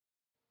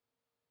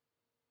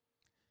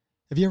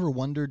Have you ever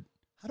wondered,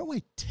 how do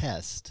I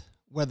test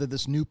whether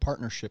this new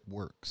partnership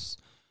works?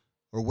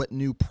 Or what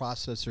new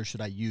processor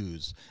should I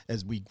use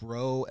as we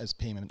grow as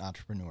payment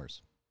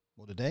entrepreneurs?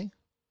 Well, today,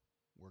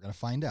 we're going to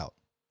find out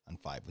on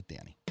 5 with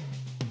Danny.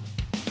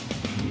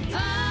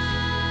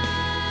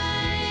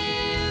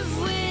 5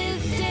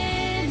 with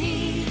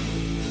Danny.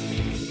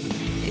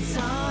 It's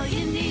all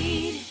you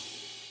need.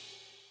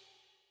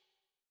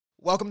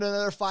 Welcome to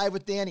another 5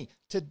 with Danny.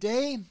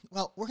 Today,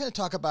 well, we're going to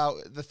talk about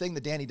the thing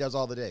that Danny does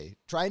all the day,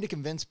 trying to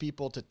convince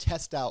people to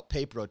test out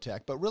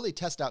PayProTec, but really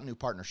test out new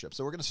partnerships.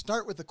 So we're going to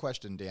start with the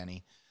question,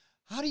 Danny.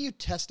 How do you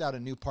test out a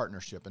new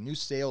partnership, a new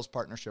sales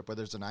partnership,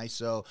 whether it's an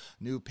ISO,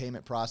 new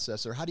payment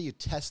processor? How do you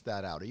test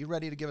that out? Are you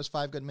ready to give us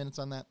 5 good minutes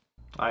on that?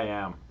 I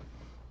am.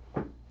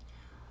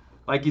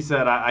 Like you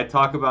said, I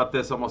talk about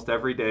this almost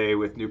every day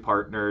with new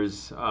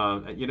partners,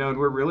 and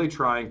we're really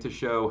trying to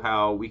show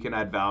how we can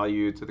add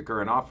value to the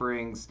current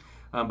offerings,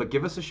 but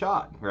give us a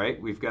shot,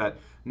 right? We've got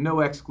no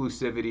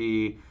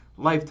exclusivity,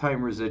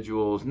 lifetime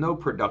residuals, no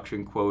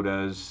production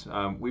quotas.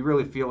 We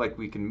really feel like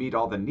we can meet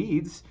all the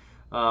needs,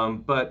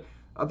 but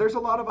there's a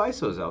lot of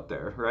ISOs out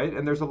there, right?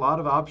 And there's a lot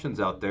of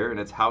options out there, and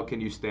it's how can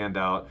you stand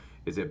out?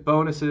 Is it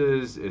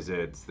bonuses? Is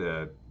it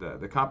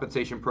the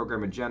compensation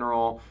program in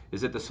general?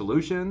 Is it the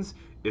solutions?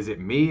 Is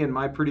it me and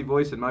my pretty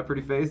voice and my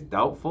pretty face?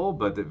 Doubtful,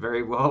 but it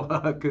very well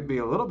could be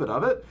a little bit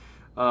of it.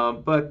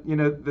 But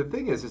the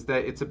thing is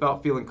that it's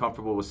about feeling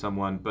comfortable with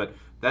someone, but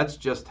that's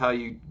just how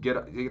you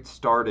get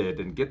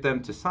started and get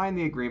them to sign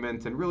the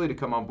agreement and really to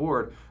come on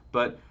board.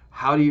 But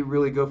how do you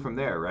really go from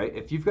there, right?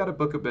 If you've got a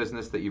book of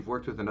business that you've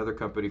worked with another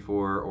company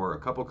for or a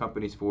couple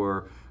companies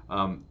for,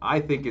 I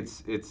think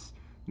it's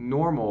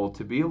normal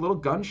to be a little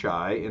gun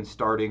shy in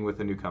starting with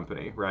a new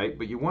company, right?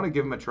 But you want to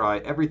give them a try.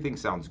 Everything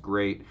sounds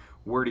great.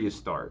 Where do you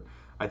start?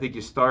 I think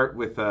you start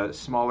with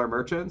smaller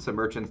merchants,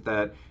 merchants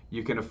that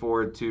you can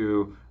afford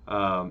to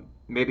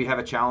maybe have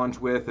a challenge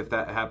with if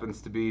that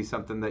happens to be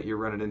something that you're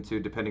running into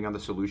depending on the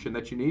solution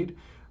that you need.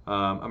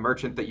 A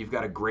merchant that you've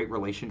got a great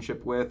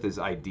relationship with is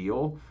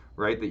ideal,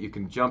 right? That you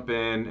can jump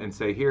in and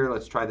say, here,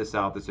 let's try this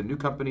out. This is a new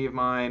company of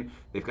mine.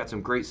 They've got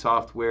some great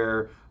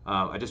software.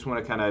 I just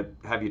want to kind of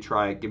have you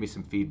try it, give me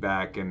some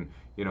feedback, and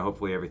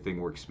hopefully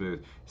everything works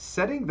smooth.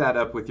 Setting that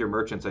up with your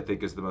merchants, I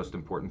think, is the most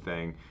important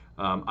thing.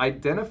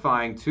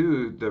 Identifying,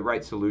 too, the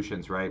right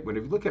solutions, right? When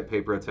you look at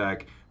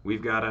PayProTec,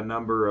 we've got a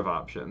number of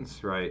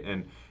options, right?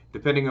 And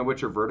depending on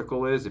what your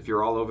vertical is, if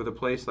you're all over the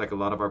place, like a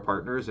lot of our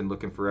partners, and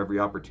looking for every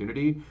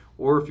opportunity,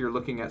 or if you're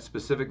looking at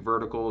specific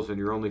verticals and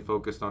you're only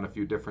focused on a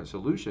few different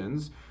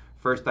solutions,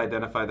 first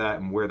identify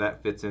that and where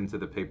that fits into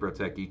the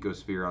PayProTec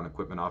ecosphere on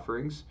equipment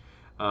offerings.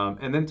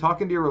 And then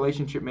talking to your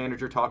relationship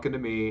manager, talking to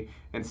me,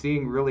 and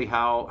seeing really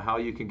how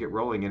you can get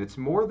rolling. And it's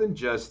more than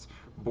just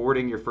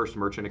boarding your first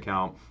merchant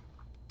account.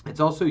 It's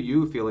also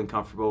you feeling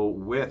comfortable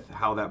with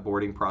how that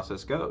boarding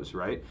process goes,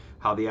 right?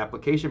 How the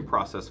application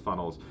process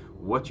funnels,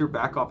 what your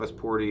back office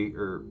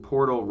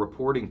portal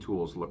reporting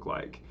tools look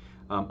like.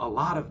 A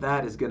lot of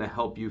that is going to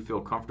help you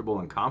feel comfortable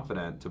and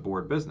confident to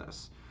board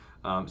business.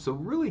 So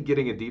really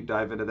getting a deep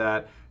dive into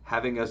that,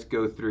 having us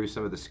go through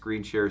some of the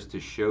screen shares to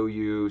show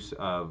you,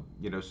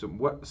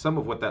 some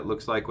of what that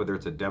looks like, whether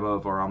it's a demo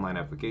of our online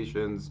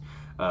applications,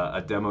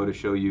 a demo to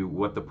show you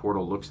what the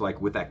portal looks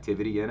like with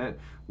activity in it,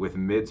 with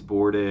mids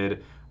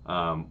boarded,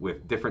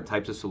 with different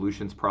types of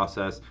solutions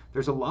process.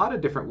 There's a lot of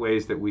different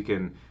ways that we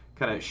can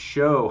kind of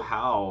show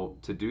how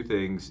to do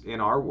things in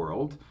our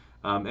world,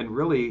 and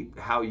really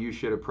how you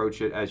should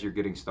approach it as you're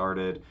getting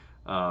started.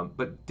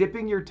 But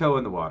dipping your toe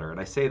in the water,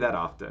 and I say that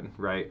often,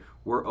 right?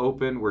 We're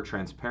open, we're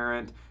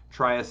transparent,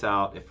 try us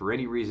out. If for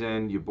any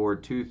reason you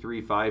board 2,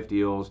 3, 5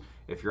 deals,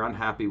 if you're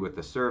unhappy with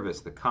the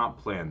service, the comp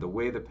plan, the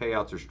way the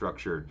payouts are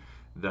structured,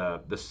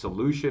 the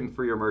solution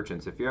for your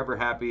merchants, if you're ever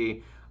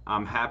happy,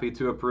 I'm happy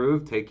to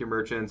approve. Take your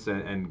merchants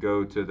and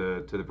go to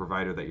the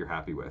provider that you're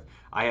happy with.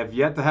 I have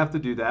yet to have to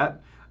do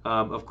that.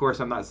 Of course,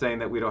 I'm not saying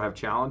that we don't have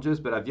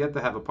challenges, but I've yet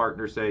to have a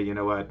partner say, you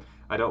know what,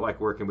 I don't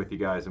like working with you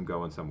guys, I'm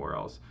going somewhere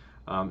else.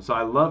 So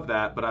I love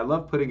that, but I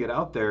love putting it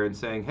out there and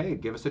saying, hey,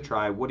 give us a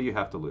try. What do you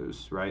have to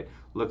lose, right?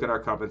 Look at our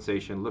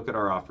compensation, look at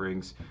our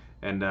offerings,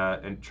 and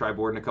try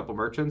boarding a couple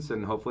merchants,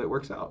 and hopefully it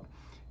works out.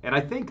 And I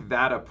think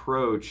that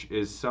approach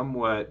is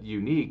somewhat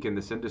unique in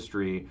this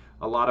industry.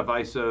 A lot of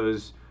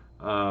ISOs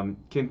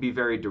can be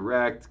very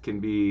direct, can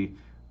be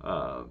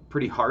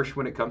pretty harsh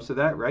when it comes to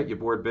that, right? You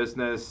board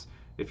business.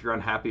 If you're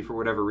unhappy for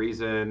whatever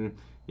reason,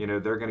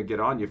 they're going to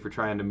get on you for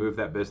trying to move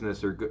that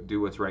business or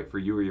do what's right for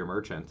you or your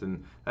merchant.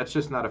 And that's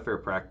just not a fair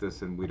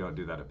practice, and we don't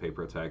do that at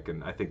PayProTec.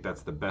 And I think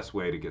that's the best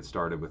way to get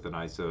started with an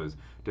ISO, is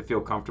to feel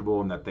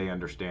comfortable and that they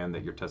understand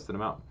that you're testing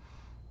them out.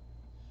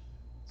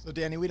 So,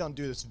 Danny, we don't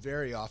do this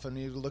very often.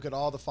 You look at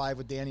all the 5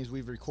 with Danny's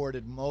we've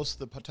recorded. Most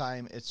of the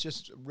time, it's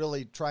just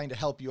really trying to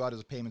help you out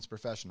as a payments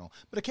professional.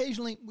 But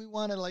occasionally, we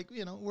want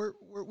to,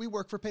 we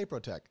work for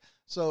PayProTec.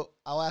 So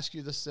I'll ask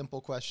you this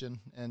simple question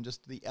and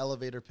just the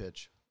elevator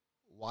pitch.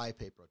 Why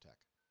PayProTec?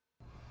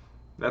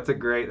 That's a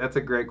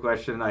great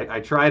question. I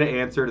try to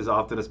answer it as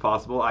often as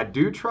possible. I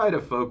do try to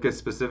focus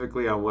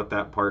specifically on what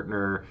that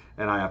partner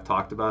and I have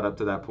talked about up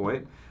to that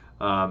point.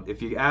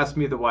 If you ask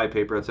me the why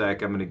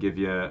PayProTec, I'm going to give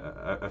you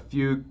a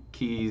few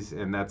keys,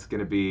 and that's going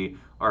to be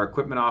our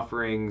equipment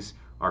offerings,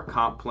 our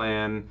comp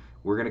plan.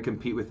 We're going to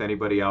compete with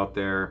anybody out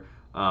there.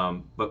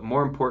 But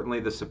more importantly,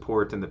 the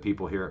support and the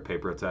people here at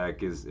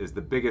PayProTec is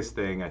the biggest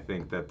thing I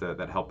think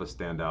that help us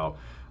stand out.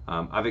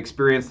 I've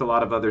experienced a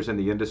lot of others in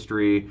the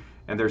industry,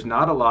 and there's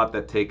not a lot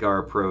that take our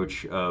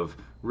approach of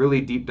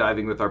really deep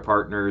diving with our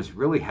partners,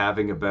 really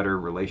having a better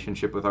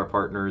relationship with our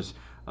partners.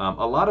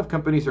 A lot of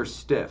companies are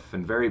stiff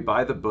and very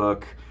by the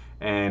book,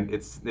 and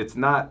it's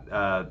not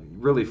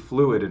really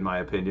fluid, in my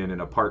opinion,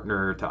 in a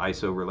partner to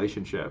ISO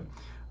relationship.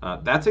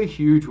 That's a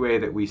huge way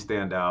that we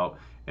stand out,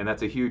 and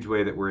that's a huge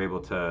way that we're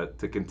able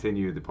to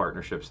continue the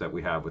partnerships that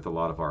we have with a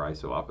lot of our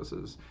ISO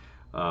offices.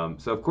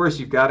 So of course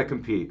you've got to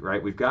compete,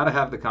 right? We've got to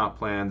have the comp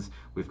plans,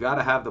 we've got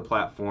to have the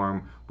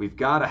platform, we've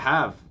got to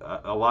have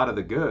a lot of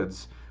the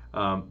goods.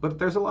 But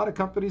there's a lot of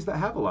companies that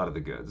have a lot of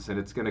the goods, and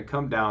it's going to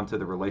come down to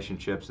the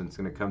relationships, and it's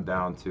going to come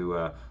down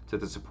to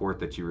the support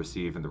that you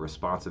receive and the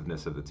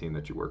responsiveness of the team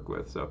that you work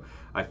with. So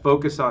I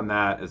focus on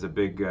that as a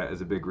big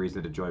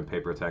reason to join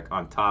PayProTec,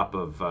 on top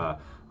of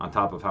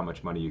how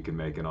much money you can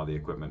make and all the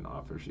equipment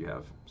offers you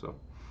have. So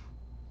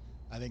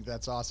I think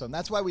that's awesome.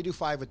 That's why we do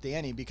 5 with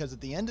Danny, because at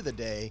the end of the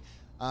day,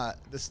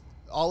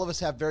 all of us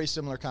have very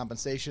similar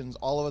compensations.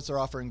 All of us are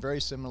offering very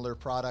similar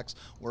products.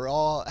 We're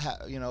all,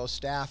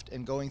 staffed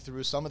and going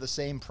through some of the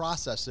same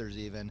processors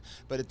even.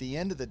 But at the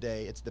end of the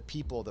day, it's the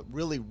people that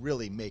really,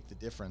 really make the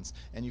difference.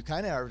 And you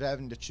kind of are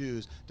having to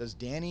choose, does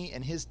Danny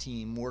and his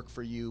team work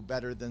for you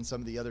better than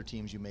some of the other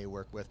teams you may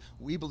work with?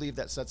 We believe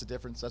that sets a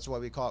difference. That's why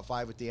we call it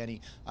 5 with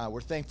Danny. We're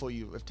thankful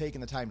you have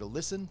taken the time to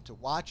listen, to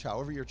watch,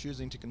 however you're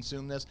choosing to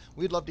consume this.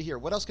 We'd love to hear,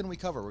 what else can we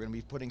cover? We're going to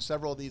be putting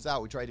several of these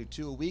out. We try to do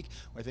 2 a week.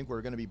 I think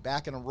we're going to be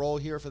back in a roll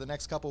here for the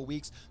next couple of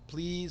weeks.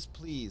 Please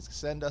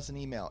send us an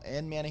email,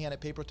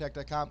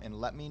 nmanahan@payprotec.com, and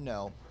let me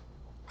know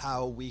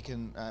how we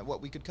can,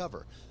 what we could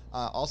cover.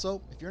 Also,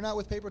 if you're not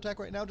with PayProTec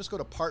right now, just go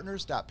to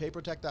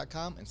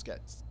partners.payprotec.com and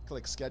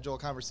click schedule a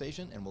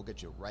conversation, and we'll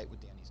get you right with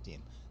Danny's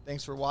team.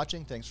 Thanks for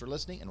watching. Thanks for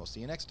listening, and we'll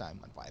see you next time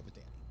on 5 with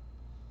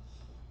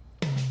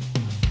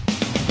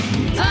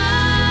Danny.